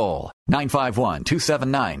wreck and roll.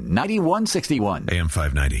 951-279-9161. AM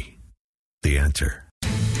 590, The Answer.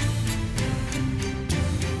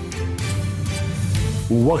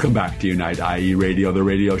 Welcome back to Unite IE Radio, the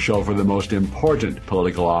radio show for the most important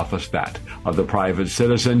political office, that of the private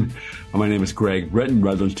citizen. My name is Greg Britton,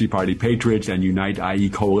 Redlands Tea Party Patriots and Unite IE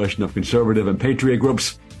coalition of conservative and patriot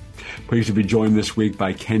groups. Pleased to be joined this week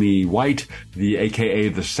by Kenny White, the AKA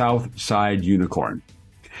the South Side Unicorn.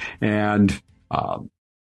 And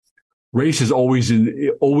race is always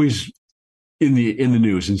in the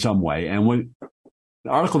news in some way. And the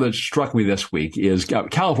article that struck me this week is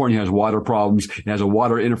California has water problems. It has a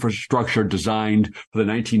water infrastructure designed for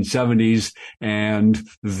the 1970s, and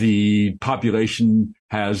the population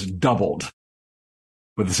has doubled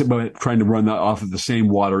with trying to run that off of the same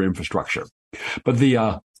water infrastructure. But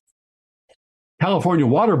the California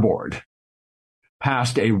Water Board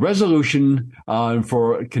passed a resolution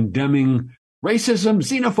for condemning racism,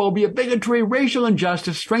 xenophobia, bigotry, racial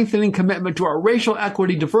injustice, strengthening commitment to our racial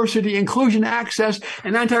equity, diversity, inclusion, access,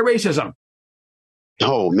 and anti-racism.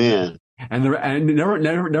 Oh, man. And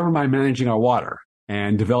never mind managing our water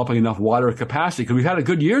and developing enough water capacity, because we've had a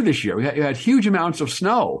good year this year. We had huge amounts of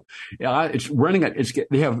snow. It's running at,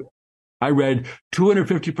 they have, I read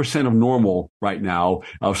 250% of normal right now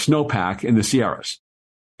of snowpack in the Sierras.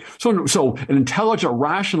 So an intelligent,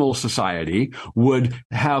 rational society would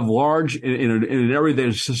have large, in an area that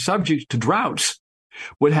is subject to droughts,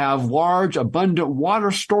 would have large, abundant water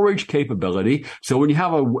storage capability. So when you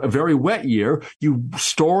have a very wet year, you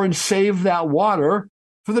store and save that water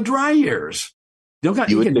for the dry years. You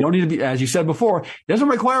don't need to be, as you said before, it doesn't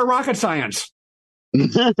require rocket science.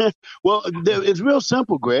 Well, it's real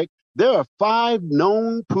simple, Greg. There are 5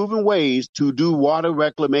 known proven ways to do water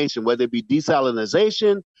reclamation, whether it be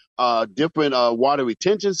desalination, different water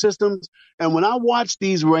retention systems. And when I watched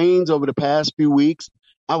these rains over the past few weeks,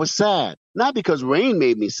 I was sad. Not because rain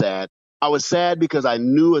made me sad. I was sad because I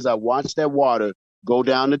knew as I watched that water go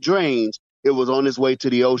down the drains, it was on its way to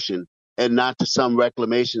the ocean and not to some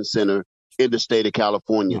reclamation center in the state of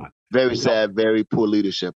California. Very sad, very poor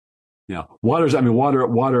leadership. Yeah, water is an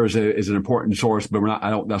important source, but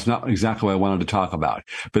that's not exactly what I wanted to talk about.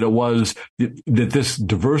 But it was that this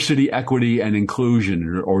diversity, equity, and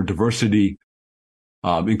inclusion, or diversity,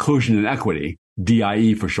 inclusion and equity,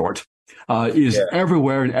 DIE for short, is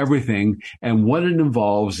everywhere and everything. And what it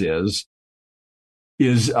involves is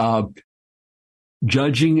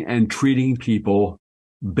judging and treating people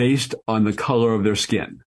based on the color of their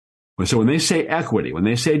skin. So when they say equity, when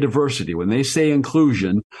they say diversity, when they say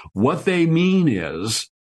inclusion, what they mean is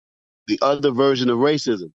the other version of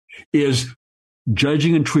racism, is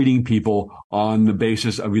judging and treating people on the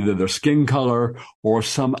basis of either their skin color or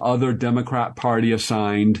some other Democrat Party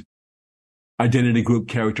assigned identity group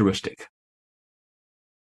characteristic.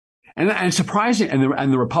 And surprising,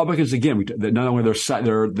 and the Republicans, again, not only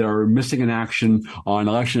they're missing in action on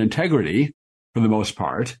election integrity for the most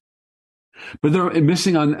part, but they're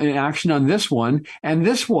missing on action on this one. And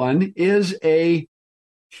this one is a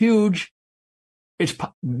huge, it's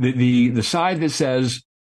the side that says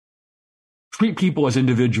treat people as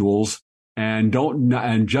individuals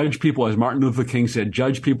and judge people, as Martin Luther King said,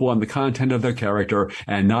 judge people on the content of their character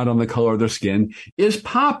and not on the color of their skin is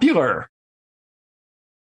popular.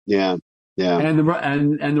 Yeah. And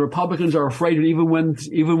the Republicans are afraid that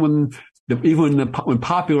even when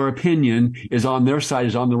popular opinion is on their side,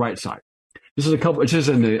 is on the right side. This is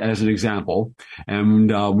as an example, and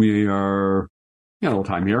we are a little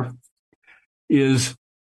time here. Is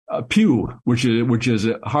Pew, which is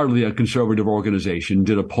hardly a conservative organization,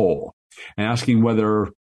 did a poll and asking whether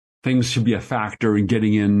things should be a factor in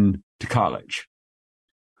getting into college.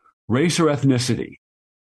 Race or ethnicity.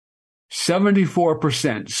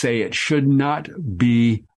 74% say it should not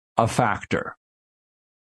be a factor.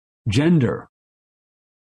 Gender.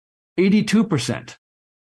 82%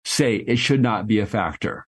 say it should not be a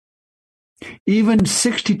factor. Even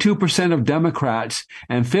 62% of Democrats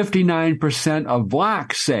and 59% of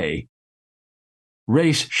blacks say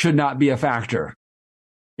race should not be a factor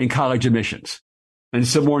in college admissions, and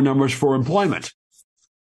similar numbers for employment.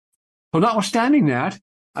 So notwithstanding that,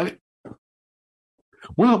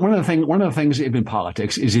 one of the things in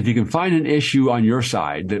politics is if you can find an issue on your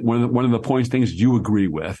side that one of the things you agree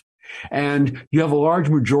with, and you have a large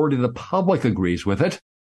majority of the public agrees with it,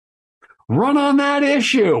 run on that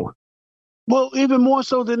issue. Well, even more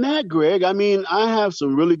so than that, Greg. I mean, I have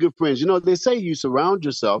some really good friends. You know, they say you surround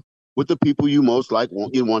yourself with the people you most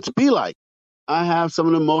want to be like. I have some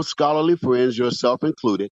of the most scholarly friends, yourself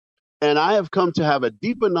included, and I have come to have a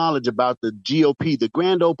deeper knowledge about the GOP, the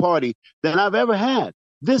grand old party, than I've ever had.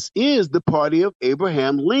 This is the party of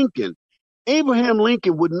Abraham Lincoln. Abraham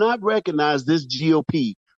Lincoln would not recognize this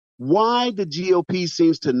GOP. Why the GOP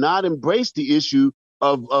seems to not embrace the issue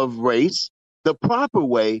of race the proper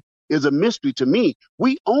way is a mystery to me.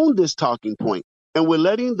 We own this talking point, and we're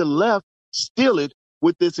letting the left steal it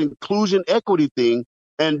with this inclusion equity thing.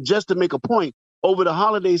 And just to make a point, over the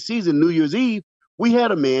holiday season, New Year's Eve, we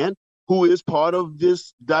had a man who is part of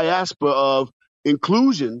this diaspora of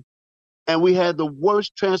inclusion, and we had the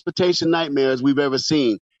worst transportation nightmares we've ever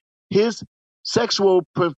seen. His sexual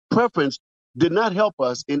preference did not help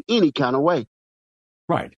us in any kind of way.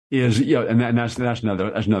 Right. And that's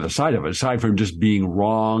another side of it. Aside from just being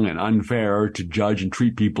wrong and unfair to judge and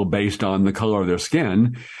treat people based on the color of their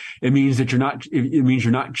skin, it means that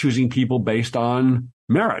you're not choosing people based on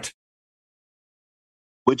merit.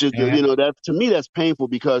 Which is, that to me, that's painful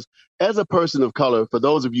because as a person of color, for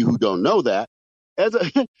those of you who don't know that, as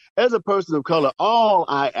a person of color, all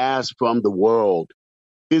I ask from the world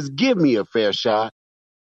is give me a fair shot.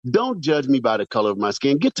 Don't judge me by the color of my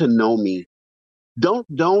skin. Get to know me. Don't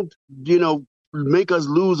make us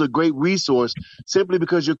lose a great resource simply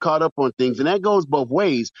because you're caught up on things. And that goes both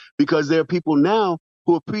ways because there are people now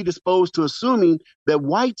who are predisposed to assuming that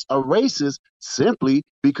whites are racist simply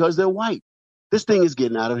because they're white. This thing is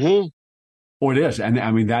getting out of hand. Oh, it is. And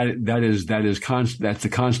I mean, that's the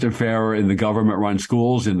constant fare in the government-run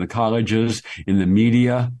schools, in the colleges, in the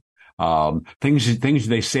media. Things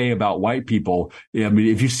they say about white people. I mean,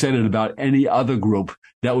 if you said it about any other group,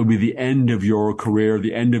 that would be the end of your career,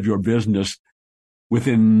 the end of your business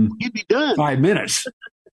within You'd be done. 5 minutes.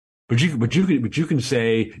 But you can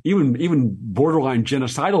say even borderline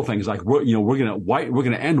genocidal things like we're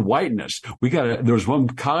gonna end whiteness. There was one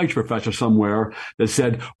college professor somewhere that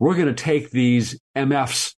said we're gonna take these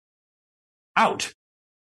MFs out.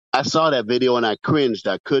 I saw that video and I cringed.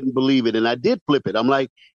 I couldn't believe it, and I did flip it. I'm like,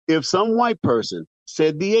 if some white person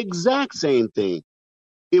said the exact same thing,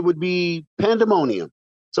 it would be pandemonium.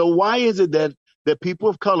 So why is it that people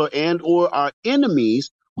of color and or our enemies,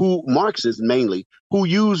 who Marxists mainly, who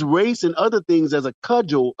use race and other things as a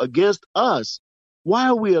cudgel against us, why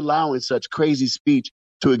are we allowing such crazy speech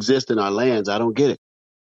to exist in our lands? I don't get it.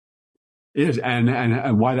 It is,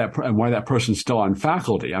 and why that person's still on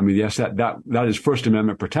faculty? I mean, yes, that is First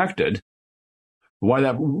Amendment protected.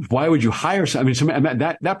 Why would you hire?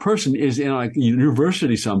 That person is in a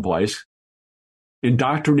university someplace,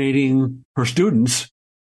 indoctrinating her students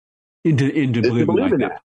into believing like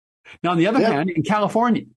that. Now, on the other hand, in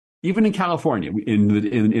California, in the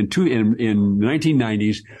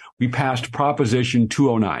 1990s, we passed Proposition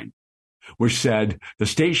 209, which said the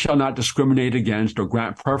state shall not discriminate against or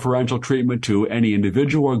grant preferential treatment to any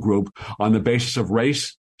individual or group on the basis of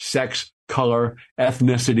race, sex, color,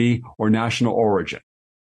 ethnicity, or national origin.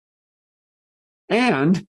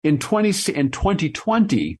 And in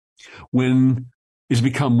 2020, when it's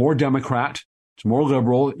become more Democrat, it's more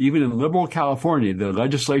liberal, even in liberal California, the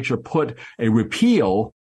legislature put a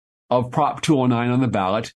repeal of Prop 209 on the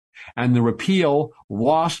ballot, and the repeal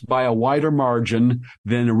lost by a wider margin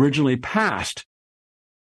than originally passed.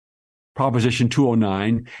 Proposition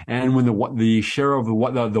 209, and when the share of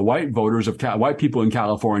the white voters of white people in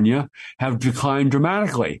California have declined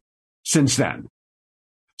dramatically since then.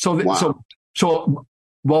 So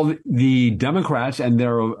while the Democrats and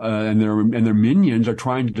their minions are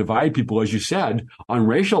trying to divide people, as you said, on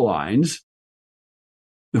racial lines,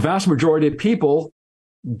 the vast majority of people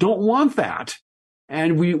don't want that,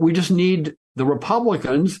 and we just need the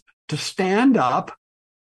Republicans to stand up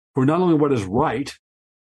for not only what is right,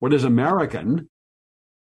 what is American,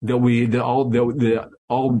 that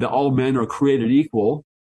all men are created equal,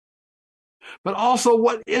 but also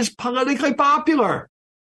what is politically popular.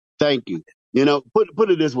 Thank you. Put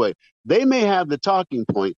it this way: they may have the talking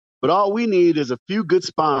point, but all we need is a few good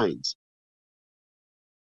spines.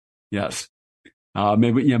 Yes.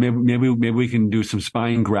 Maybe we can do some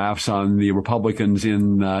spine graphs on the Republicans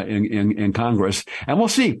in Congress, and we'll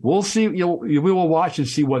see. We will watch and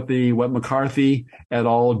see what McCarthy et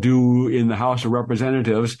al. Do in the House of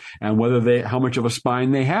Representatives, and how much of a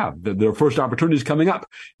spine they have. Their first opportunity is coming up.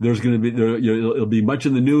 It'll be much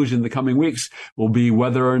in the news in the coming weeks. Will be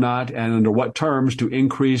whether or not and under what terms to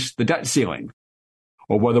increase the debt ceiling,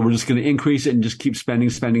 or whether we're just going to increase it and just keep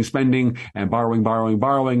spending, and borrowing,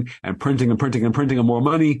 and printing more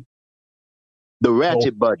money. The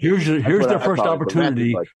ratchet budget. Here's their first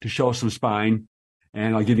opportunity to show some spine,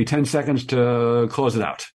 and I'll give you 10 seconds to close it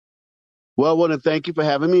out. Well, I want to thank you for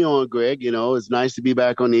having me on, Greg. It's nice to be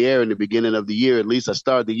back on the air in the beginning of the year. At least I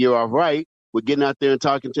started the year off right with getting out there and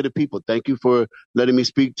talking to the people. Thank you for letting me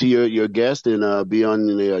speak to your guest and be on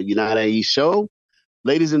the United IE show.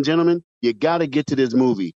 Ladies and gentlemen, you got to get to this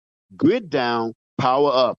movie. Grit down, power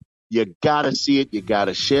up. You got to see it. You got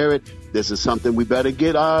to share it. This is something we better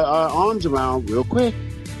get our arms around real quick.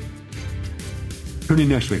 Tune in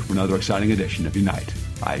next week for another exciting edition of Unite,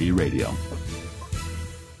 IE Radio.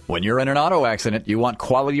 When you're in an auto accident, you want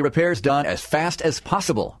quality repairs done as fast as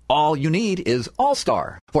possible. All you need is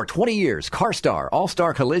All-Star. For 20 years, CarStar,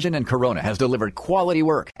 All-Star Collision, and Corona has delivered quality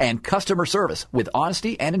work and customer service with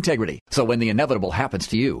honesty and integrity. So when the inevitable happens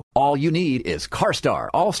to you, all you need is CarStar,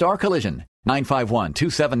 All-Star Collision.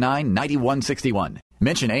 951-279-9161.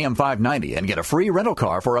 Mention AM 590 and get a free rental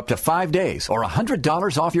car for up to 5 days or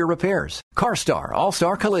 $100 off your repairs. CarStar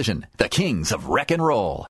All-Star Collision, the kings of wreck and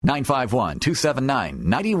roll.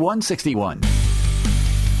 951-279-9161.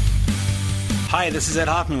 Hi, this is Ed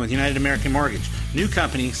Hoffman with United American Mortgage. New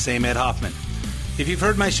company, same Ed Hoffman. If you've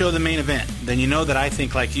heard my show, The Main Event, then you know that I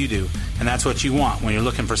think like you do, and that's what you want when you're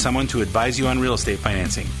looking for someone to advise you on real estate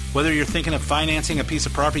financing. Whether you're thinking of financing a piece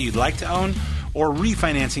of property you'd like to own, or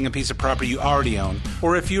refinancing a piece of property you already own,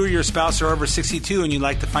 or if you or your spouse are over 62 and you'd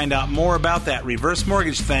like to find out more about that reverse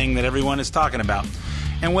mortgage thing that everyone is talking about,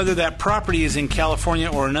 and whether that property is in California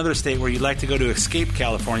or another state where you'd like to go to escape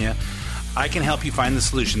California, I can help you find the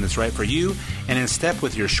solution that's right for you and in step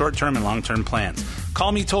with your short-term and long-term plans.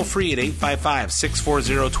 Call me toll-free at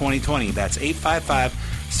 855-640-2020. That's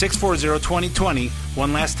 855-640-2020.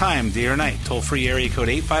 One last time, day or night, toll-free area code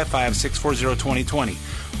 855-640-2020.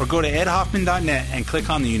 Or go to edhoffman.net and click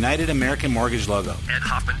on the United American Mortgage logo. Ed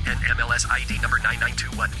Hoffman, NMLS ID number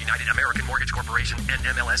 9921. United American Mortgage Corporation,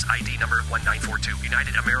 NMLS ID number 1942.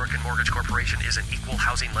 United American Mortgage Corporation is an equal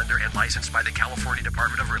housing lender and licensed by the California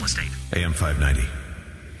Department of Real Estate. AM 590,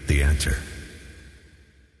 The Answer.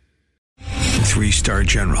 3-star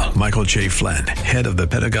General Michael J. Flynn, head of the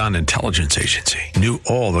Pentagon Intelligence Agency, knew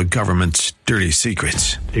all the government's dirty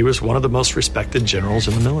secrets. He was one of the most respected generals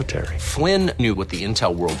in the military. Flynn knew what the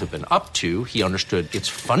intel world had been up to. He understood its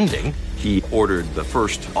funding. He ordered the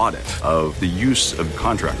first audit of the use of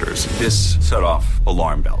contractors. This set off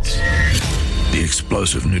alarm bells. The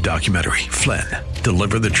explosive new documentary, Flynn,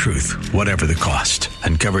 Deliver the Truth, Whatever the Cost,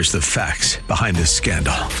 uncovers the facts behind this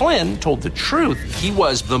scandal. Flynn told the truth. He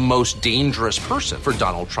was the most dangerous person for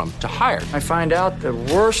Donald Trump to hire. I find out the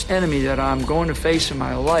worst enemy that I'm going to face in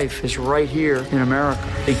my life is right here in America.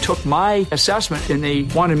 They took my assessment and they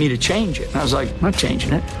wanted me to change it. And I was like, I'm not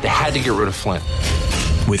changing it. They had to get rid of Flynn.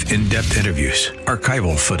 With in-depth interviews,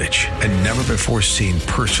 archival footage, and never-before-seen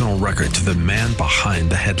personal records of the man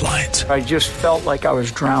behind the headlines. I just felt like I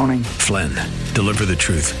was drowning. Flynn, Deliver the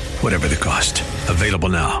Truth, Whatever the Cost. Available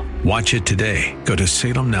now. Watch it today. Go to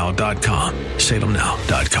salemnow.com.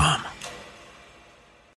 salemnow.com.